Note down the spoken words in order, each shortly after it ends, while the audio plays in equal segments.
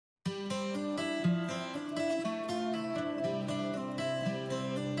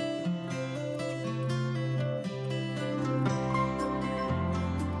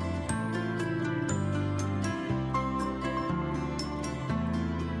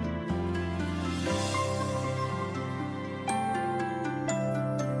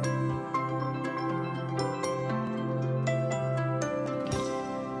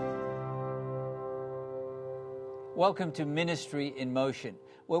Welcome to Ministry in Motion,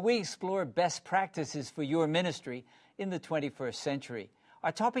 where we explore best practices for your ministry in the 21st century.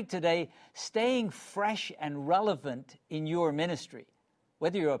 Our topic today, staying fresh and relevant in your ministry.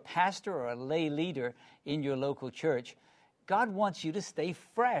 Whether you're a pastor or a lay leader in your local church, God wants you to stay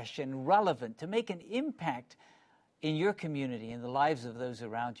fresh and relevant, to make an impact in your community, in the lives of those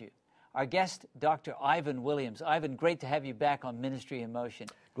around you. Our guest, Dr. Ivan Williams. Ivan, great to have you back on Ministry in Motion.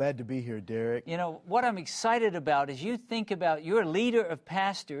 Glad to be here, Derek. You know, what I'm excited about is you think about you're a leader of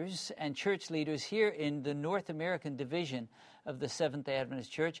pastors and church leaders here in the North American division of the Seventh-day Adventist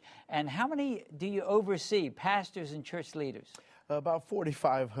Church. And how many do you oversee, pastors and church leaders? About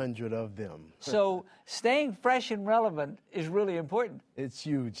 4,500 of them. So staying fresh and relevant is really important. It's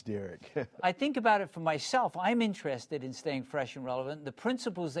huge, Derek. I think about it for myself. I'm interested in staying fresh and relevant. The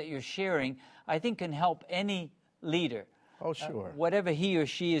principles that you're sharing, I think, can help any leader. Oh, sure. Whatever he or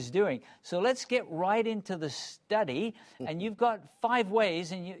she is doing. So let's get right into the study. And you've got 5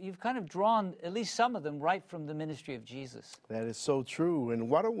 ways, and you've kind of drawn at least some of them right from the ministry of Jesus. That is so true. And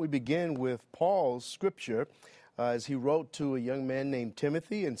why don't we begin with Paul's scripture as he wrote to a young man named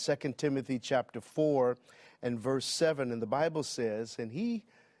Timothy in 2 Timothy chapter 4 and verse 7. And the Bible says, and he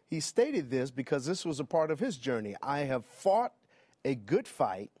stated this because this was a part of his journey. I have fought a good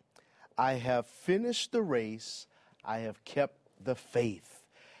fight. I have finished the race. I have kept the faith.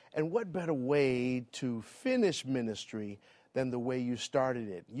 And what better way to finish ministry than the way you started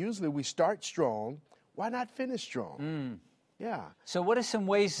it? Usually we start strong. Why not finish strong? Yeah. So what are some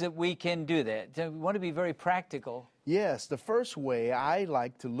ways that we can do that? We want to be very practical. Yes, the first way I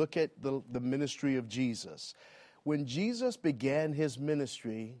like to look at the ministry of Jesus. When Jesus began his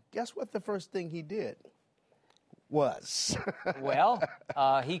ministry, guess what the first thing he did was? Well,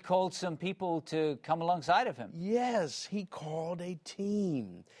 he called some people to come alongside of him. Yes, he called a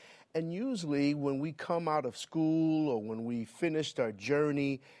team. And usually when we come out of school or when we finished our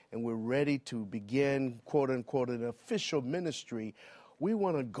journey and we're ready to begin, quote unquote, an official ministry, we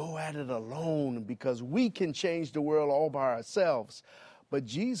want to go at it alone because we can change the world all by ourselves. But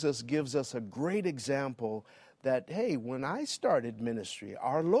Jesus gives us a great example that, hey, when I started ministry,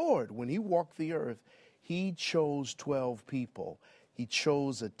 our Lord, when he walked the earth, he chose 12 people. He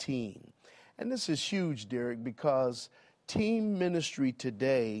chose a team. And this is huge, Derek, because team ministry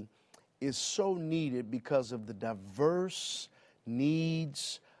today is so needed because of the diverse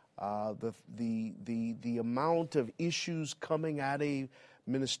needs, the amount of issues coming at a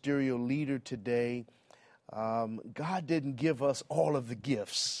ministerial leader today. God didn't give us all of the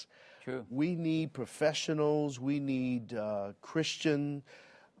gifts. True. We need professionals. We need Christians.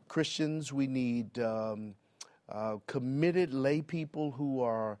 We need committed lay people who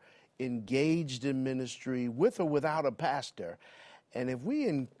are engaged in ministry with or without a pastor. And if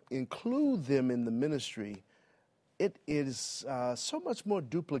we include them in the ministry, it is so much more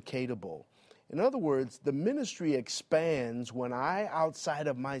duplicatable. In other words, the ministry expands when I, outside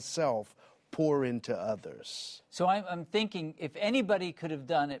of myself, pour into others. So I'm thinking if anybody could have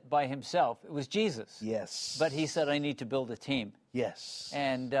done it by himself, it was Jesus. Yes. But he said, I need to build a team. Yes.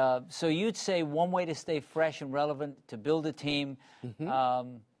 And so you'd say one way to stay fresh and relevant, to build a team.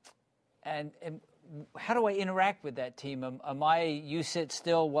 And how do I interact with that team? Am I, you sit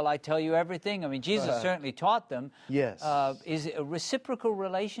still while I tell you everything? I mean, Jesus certainly taught them. Yes. Is it a reciprocal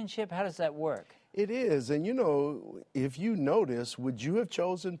relationship? How does that work? It is. And, you know, if you notice, would you have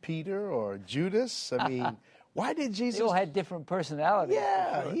chosen Peter or Judas? I mean, why did Jesus? They all had different personalities.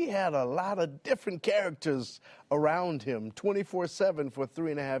 Yeah, sure. He had a lot of different characters around him 24/7 for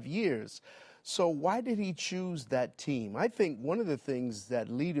 3.5 years. So why did he choose that team? I think one of the things that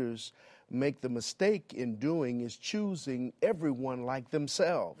leaders make the mistake in doing is choosing everyone like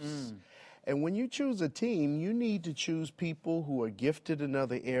themselves. And when you choose a team, you need to choose people who are gifted in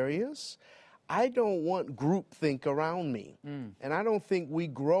other areas. I don't want groupthink around me. And I don't think we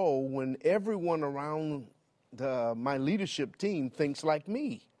grow when everyone around my leadership team thinks like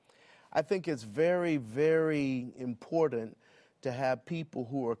me. I think it's very, very important to have people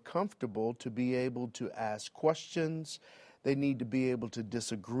who are comfortable to be able to ask questions. They need to be able to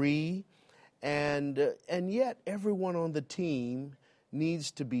disagree. And yet everyone on the team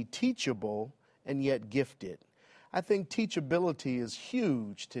needs to be teachable and yet gifted. I think teachability is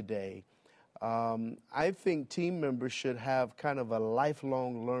huge today. I think team members should have kind of a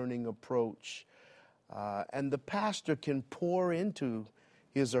lifelong learning approach. And the pastor can pour into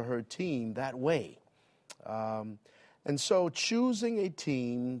his or her team that way. And so choosing a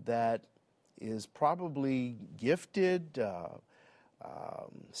team that is probably gifted,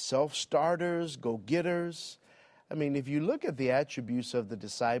 self-starters, go-getters. I mean, if you look at the attributes of the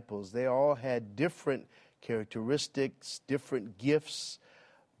disciples, they all had different characteristics, different gifts.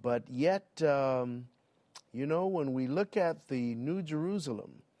 But yet, when we look at the New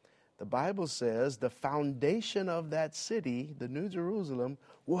Jerusalem, the Bible says the foundation of that city, the New Jerusalem,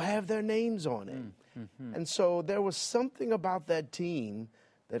 will have their names on it. Mm-hmm. And so there was something about that team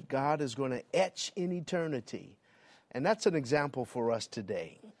that God is going to etch in eternity. And that's an example for us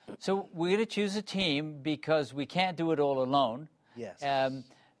today. So we're going to choose a team because we can't do it all alone. Yes.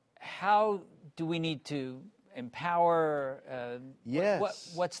 How do we need to empower?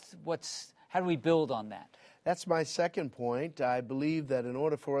 Yes. How do we build on that? That's my second point. I believe that in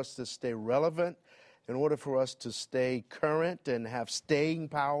order for us to stay relevant, in order for us to stay current and have staying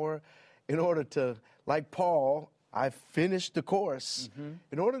power, in order to, like Paul, I've finished the course. Mm-hmm.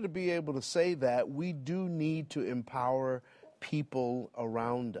 In order to be able to say that, we do need to empower people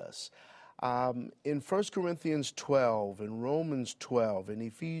around us. In 1 Corinthians 12, in Romans 12, in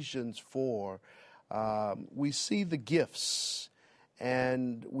Ephesians 4, we see the gifts.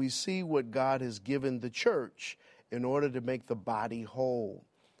 And we see what God has given the church in order to make the body whole.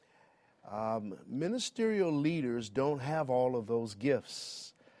 Ministerial leaders don't have all of those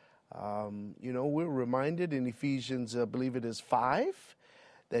gifts. We're reminded in Ephesians, I believe it is 5,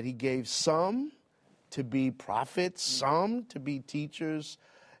 that he gave some to be prophets, some to be teachers,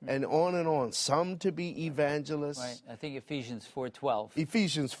 and on, some to be evangelists. Right. I think Ephesians 4:12.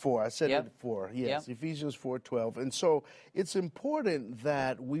 Ephesians 4, I said it 4, yes, yep. Ephesians 4:12. And so it's important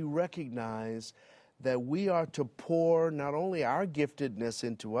that we recognize that we are to pour not only our giftedness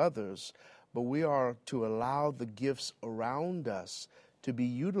into others, but we are to allow the gifts around us to be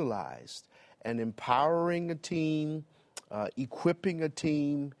utilized. And empowering a team, equipping a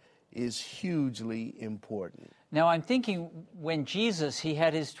team is hugely important. Now, I'm thinking when Jesus, he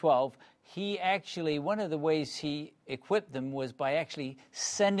had his 12, he actually, one of the ways he equipped them was by actually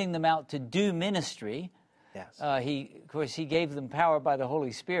sending them out to do ministry. Yes. Of course, he gave them power by the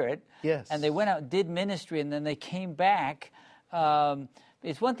Holy Spirit. Yes. And they went out and did ministry, and then they came back.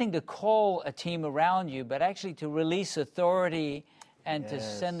 It's one thing to call a team around you, but actually to release authority and to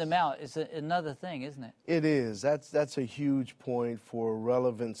send them out is another thing, isn't it? It is. That's a huge point for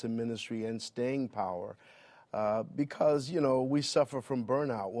relevance in ministry and staying power. Because, we suffer from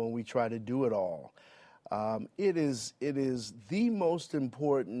burnout when we try to do it all. It is the most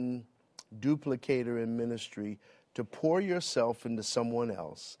important duplicator in ministry to pour yourself into someone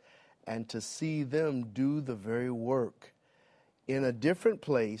else and to see them do the very work in a different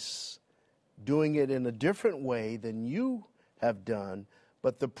place, doing it in a different way than you have done,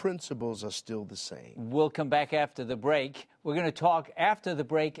 but the principles are still the same. We'll come back after the break. We're going to talk after the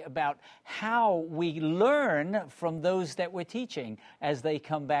break about how we learn from those that we're teaching as they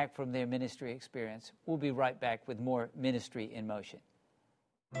come back from their ministry experience. We'll be right back with more Ministry in Motion.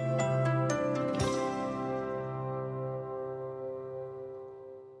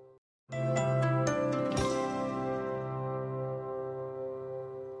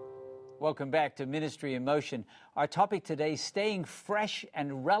 Welcome back to Ministry in Motion. Our topic today, staying fresh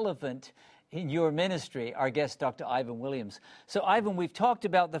and relevant in your ministry. Our guest, Dr. Ivan Williams. So, Ivan, we've talked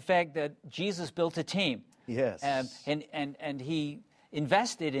about the fact that Jesus built a team. Yes. And he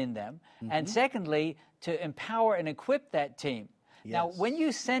invested in them. Mm-hmm. And secondly, to empower and equip that team. Yes. Now, when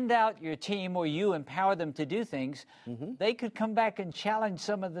you send out your team or you empower them to do things, mm-hmm. they could come back and challenge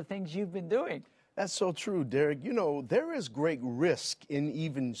some of the things you've been doing. That's so true, Derek. There is great risk in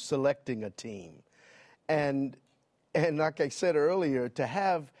even selecting a team. And like I said earlier, to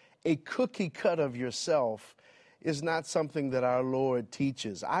have a cookie cut of yourself is not something that our Lord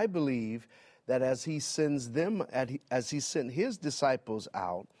teaches. I believe that as he sent his disciples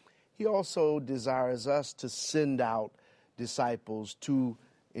out, he also desires us to send out disciples to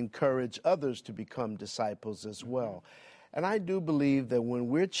encourage others to become disciples as well. And I do believe that when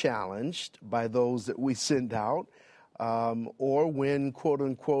we're challenged by those that we send out, or when, quote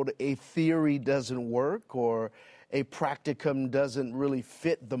unquote, a theory doesn't work or a practicum doesn't really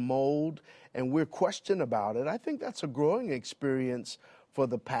fit the mold, and we're questioned about it, I think that's a growing experience for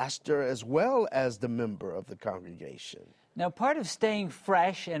the pastor as well as the member of the congregation. Now, part of staying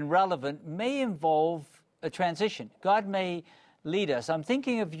fresh and relevant may involve a transition. God may lead us. I'm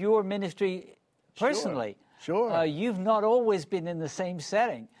thinking of your ministry personally. Sure. You've not always been in the same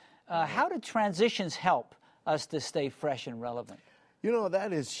setting. How do transitions help us to stay fresh and relevant?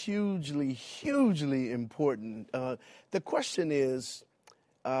 That is hugely, hugely important. The question is,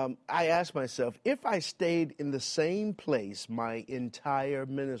 I ask myself, if I stayed in the same place my entire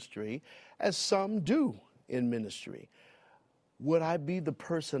ministry, as some do in ministry, would I be the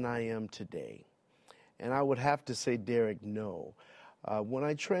person I am today? And I would have to say, Derek, no. When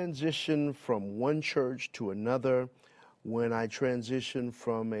I transitioned from one church to another, when I transitioned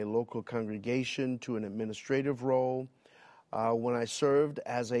from a local congregation to an administrative role, when I served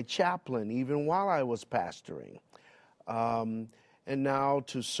as a chaplain, even while I was pastoring, and now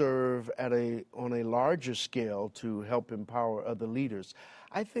to serve on a larger scale to help empower other leaders.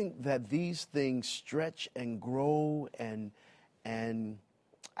 I think that these things stretch and grow, and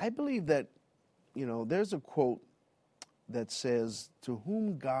I believe that, there's a quote that says, "To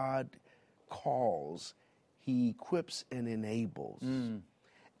whom God calls, he equips and enables."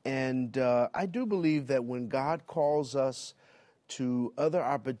 And I do believe that when God calls us to other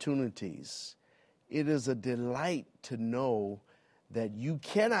opportunities, it is a delight to know that you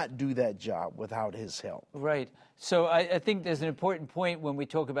cannot do that job without his help. Right. So I think there's an important point when we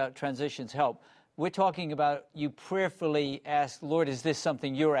talk about transitions help. We're talking about you prayerfully ask, Lord, is this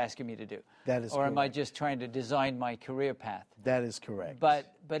something you're asking me to do? That is Or am I correct. just trying to design my career path? That is correct. But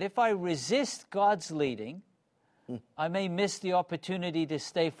if I resist God's leading, I may miss the opportunity to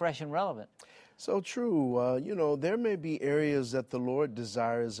stay fresh and relevant. So true. There may be areas that the Lord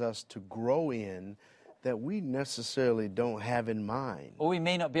desires us to grow in that we necessarily don't have in mind. Or we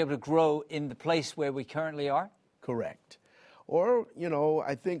may not be able to grow in the place where we currently are. Correct. Or,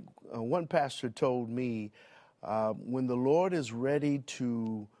 I think one pastor told me, when the Lord is ready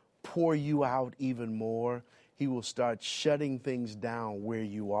to pour you out even more, he will start shutting things down where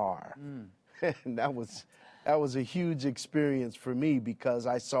you are. And that was a huge experience for me because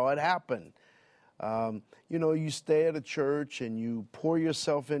I saw it happen. You stay at a church and you pour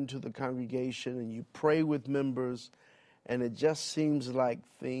yourself into the congregation and you pray with members, and it just seems like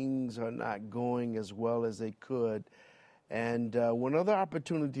things are not going as well as they could. And when other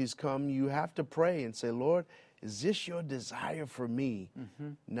opportunities come, you have to pray and say, Lord, is this your desire for me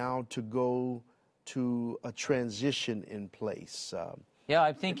now to go to a transition in place? Yeah,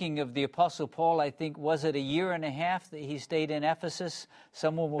 I'm thinking of the Apostle Paul. I think, was it a year and a half that he stayed in Ephesus?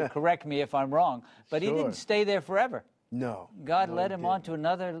 Someone will correct me if I'm wrong. But he didn't stay there forever. No. God no, led him on to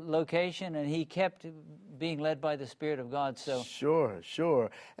another location, and he kept being led by the Spirit of God. So Sure.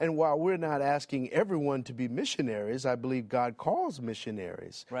 And while we're not asking everyone to be missionaries, I believe God calls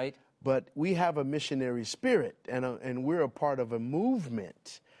missionaries. Right. But we have a missionary spirit, and we're a part of a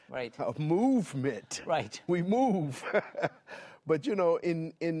movement. Right. A movement. Right. We move. But,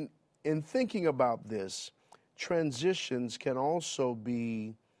 in thinking about this, transitions can also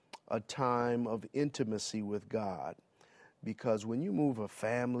be a time of intimacy with God. Because when you move a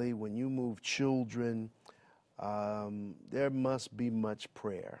family, when you move children, there must be much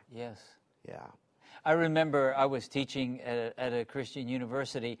prayer. Yes. Yeah. I remember I was teaching at a Christian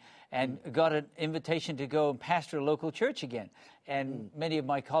university and got an invitation to go and pastor a local church again. And many of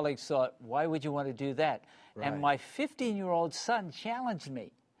my colleagues thought, why would you want to do that? Right. And my 15-year-old son challenged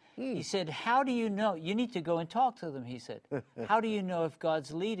me. He said, how do you know? You need to go and talk to them, he said. How do you know if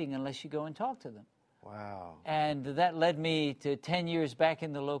God's leading unless you go and talk to them? Wow. And that led me to 10 years back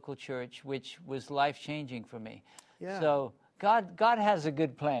in the local church, which was life-changing for me. Yeah. So God has a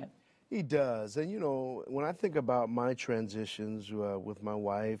good plan. He does. And, when I think about my transitions with my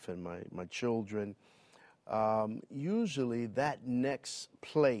wife and my children, usually that next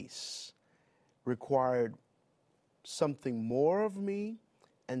place required something more of me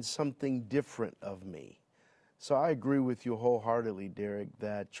and something different of me. So I agree with you wholeheartedly, Derek,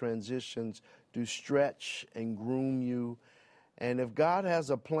 that transitions do stretch and groom you. And if God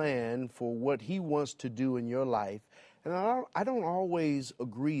has a plan for what he wants to do in your life, and I don't always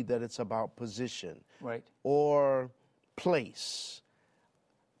agree that it's about position Right. or place.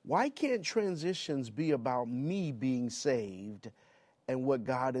 Why can't transitions be about me being saved and what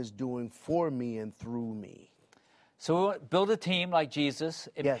God is doing for me and through me? So build a team like Jesus,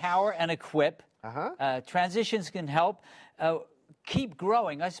 empower and equip. Transitions can help. Keep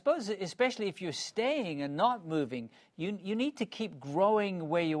growing. I suppose, especially if you're staying and not moving, you need to keep growing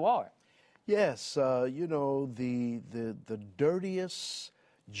where you are. Yes, the dirtiest,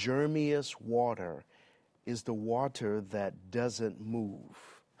 germiest water is the water that doesn't move.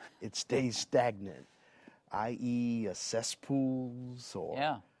 It stays stagnant, i.e. cesspools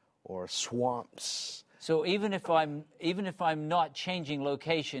or swamps. So even if I'm not changing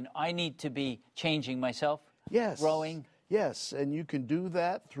location, I need to be changing myself. Yes. Growing. Yes, and you can do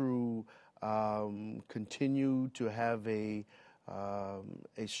that through continue to have a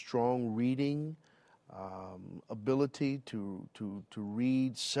strong reading ability to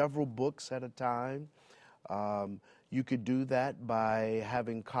read several books at a time. You could do that by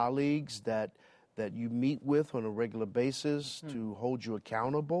having colleagues that you meet with on a regular basis to hold you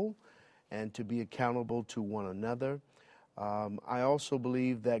accountable and to be accountable to one another. I also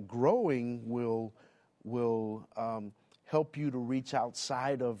believe that growing will help you to reach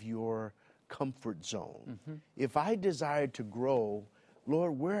outside of your comfort zone. If I desire to grow,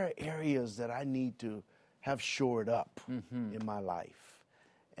 Lord, where are areas that I need to have shored up in my life?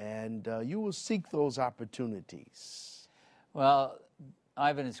 And you will seek those opportunities. Well,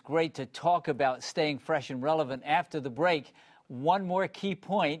 Ivan, it's great to talk about staying fresh and relevant after the break. One more key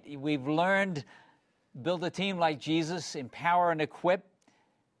point. We've learned build a team like Jesus, empower and equip.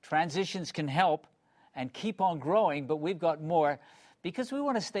 Transitions can help and keep on growing, but we've got more because we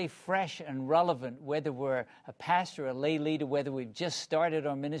want to stay fresh and relevant, whether we're a pastor, a lay leader, whether we've just started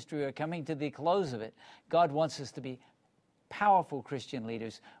our ministry or coming to the close of it. God wants us to be powerful Christian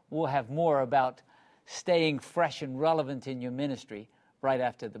leaders. We'll have more about staying fresh and relevant in your ministry right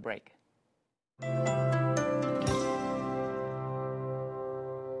after the break.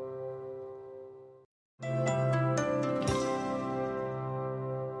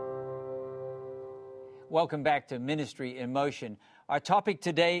 Welcome back to Ministry in Motion. Our topic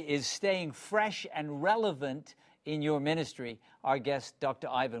today is staying fresh and relevant in your ministry. Our guest, Dr.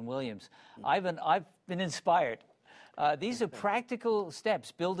 Ivan Williams. Ivan, I've been inspired. These are practical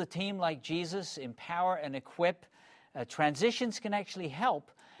steps. Build a team like Jesus, empower and equip. Transitions can actually help,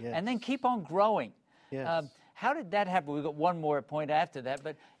 and then keep on growing. Yes. How did that happen? We've got one more point after that,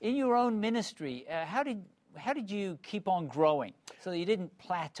 but in your own ministry, how did you keep on growing so that you didn't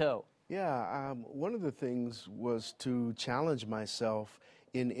plateau? Yeah, one of the things was to challenge myself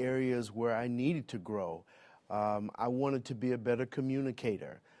in areas where I needed to grow. I wanted to be a better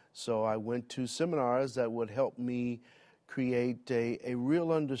communicator, so I went to seminars that would help me create a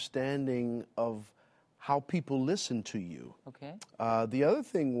real understanding of how people listen to you. Okay. The other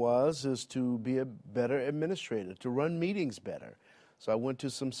thing is to be a better administrator, to run meetings better. So I went to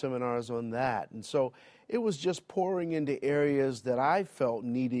some seminars on that. And so it was just pouring into areas that I felt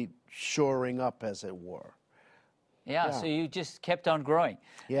needed shoring up, as it were. Yeah, so you just kept on growing.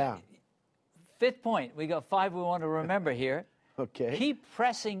 Yeah. Fifth point, we got 5 we want to remember here. Okay. Keep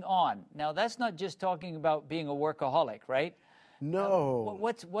pressing on. Now, that's not just talking about being a workaholic, right? No.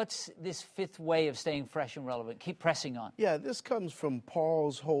 What's this fifth way of staying fresh and relevant? Keep pressing on. Yeah, this comes from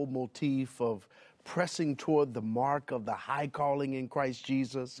Paul's whole motif of pressing toward the mark of the high calling in Christ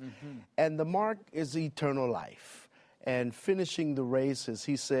Jesus. And the mark is eternal life. And finishing the race, as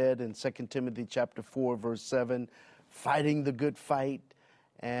he said in 2 Timothy chapter 4, verse 7, fighting the good fight,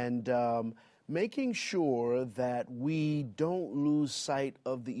 and making sure that we don't lose sight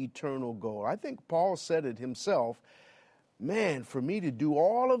of the eternal goal. I think Paul said it himself, man, for me to do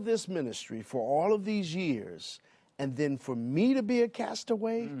all of this ministry for all of these years, and then for me to be a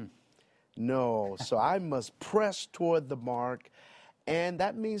castaway? No, so I must press toward the mark, and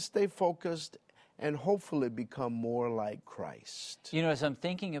that means stay focused and hopefully become more like Christ. You know, as I'm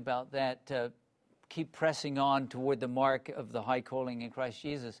thinking about that, keep pressing on toward the mark of the high calling in Christ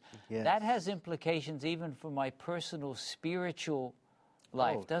Jesus, that has implications even for my personal spiritual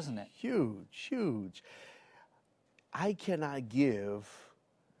life, doesn't it? Huge, huge. I cannot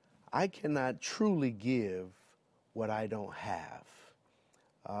truly give what I don't have.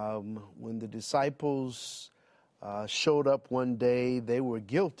 When the disciples showed up one day, they were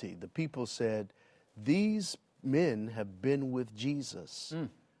guilty. The people said, these men have been with Jesus.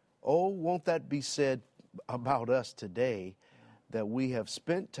 Oh, won't that be said about us today, that we have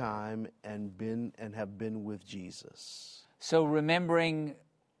spent time and have been with Jesus. So remembering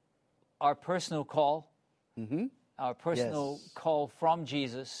our personal call, our personal call from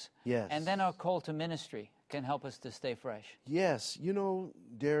Jesus, and then our call to ministry can help us to stay fresh. Yes. You know,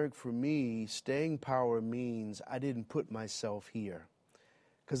 Derek, for me, staying power means I didn't put myself here.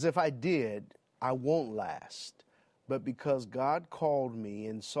 Because if I did, I won't last. But because God called me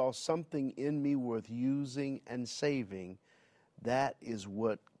and saw something in me worth using and saving, that is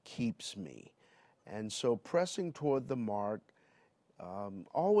what keeps me. And so pressing toward the mark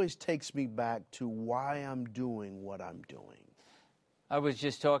always takes me back to why I'm doing what I'm doing. I was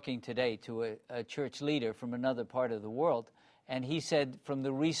just talking today to a church leader from another part of the world, and he said from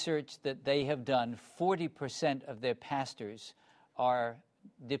the research that they have done, 40% of their pastors are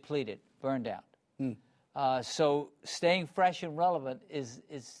depleted, burned out. So staying fresh and relevant is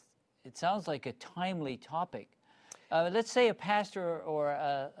it sounds like a timely topic. Let's say a pastor or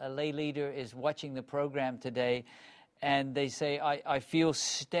a lay leader is watching the program today, and they say, I feel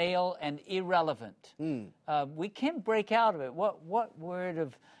stale and irrelevant. We can break out of it. What word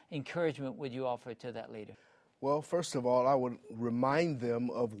of encouragement would you offer to that leader? Well, first of all, I would remind them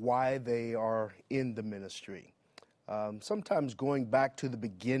of why they are in the ministry. Sometimes going back to the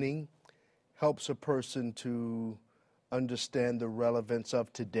beginning helps a person to understand the relevance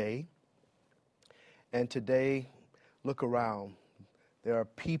of today. And today, look around. There are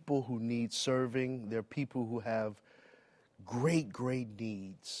people who need serving. There are people who have great, great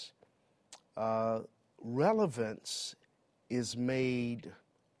needs. Relevance is made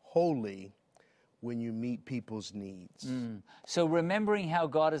holy when you meet people's needs. So remembering how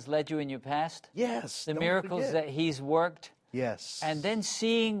God has led you in your past, Yes. the don't miracles forget. that He's worked, Yes. and then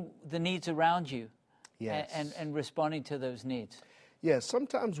seeing the needs around you Yes. and responding to those needs. Yes,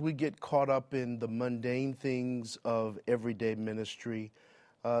 sometimes we get caught up in the mundane things of everyday ministry.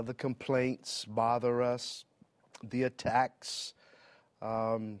 The complaints bother us, the attacks,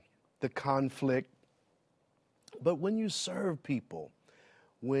 the conflict. But when you serve people,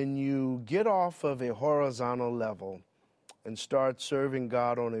 when you get off of a horizontal level and start serving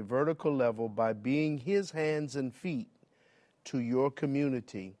God on a vertical level by being His hands and feet to your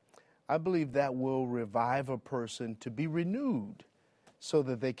community, I believe that will revive a person to be renewed so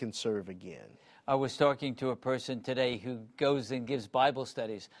that they can serve again. I was talking to a person today who goes and gives Bible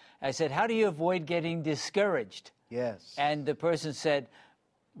studies. I said, how do you avoid getting discouraged? Yes. And the person said,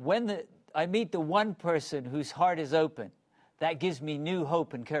 when I meet the one person whose heart is open, that gives me new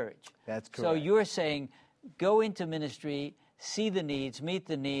hope and courage. That's correct. So you're saying, go into ministry, see the needs, meet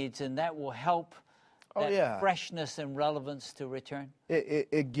the needs, and that will help that freshness and relevance to return?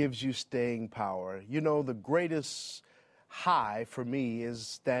 It gives you staying power. You know, the greatest high for me is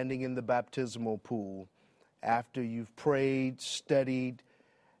standing in the baptismal pool after you've prayed, studied,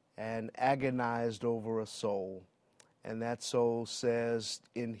 and agonized over a soul. And that soul says,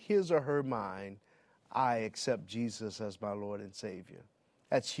 in his or her mind, I accept Jesus as my Lord and Savior.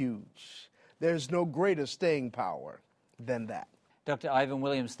 That's huge. There's no greater staying power than that. Dr. Ivan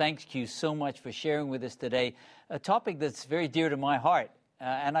Williams, thank you so much for sharing with us today a topic that's very dear to my heart.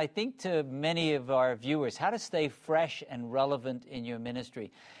 And I think to many of our viewers, how to stay fresh and relevant in your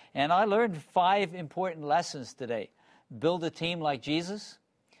ministry. And I learned 5 important lessons today. Build a team like Jesus,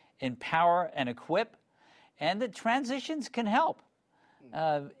 empower and equip, and that transitions can help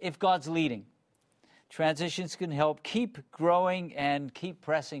if God's leading. Transitions can help. Keep growing and keep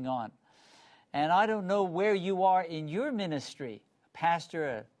pressing on. And I don't know where you are in your ministry, a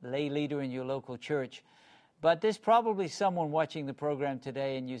pastor, a lay leader in your local church, but there's probably someone watching the program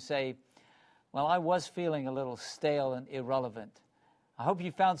today and you say, well, I was feeling a little stale and irrelevant. I hope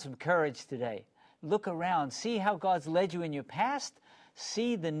you found some courage today. Look around. See how God's led you in your past.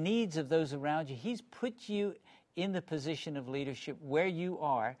 See the needs of those around you. He's put you in the position of leadership where you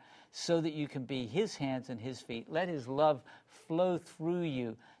are so that you can be His hands and His feet. Let His love flow through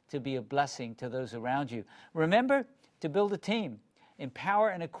you to be a blessing to those around you. Remember to build a team. Empower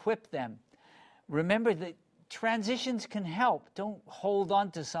and equip them. Remember that transitions can help. Don't hold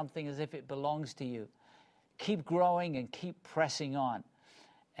on to something as if it belongs to you. Keep growing and keep pressing on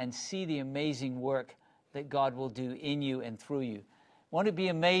and see the amazing work that God will do in you and through you. Won't it be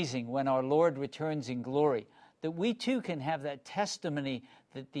amazing when our Lord returns in glory that we too can have that testimony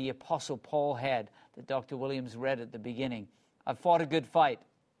that the Apostle Paul had, that Dr. Williams read at the beginning? I've fought a good fight.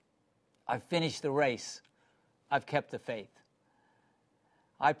 I've finished the race. I've kept the faith.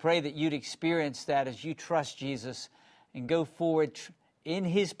 I pray that you'd experience that as you trust Jesus and go forward in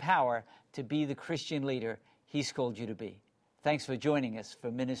His power to be the Christian leader He's called you to be. Thanks for joining us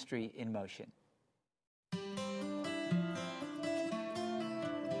for Ministry in Motion.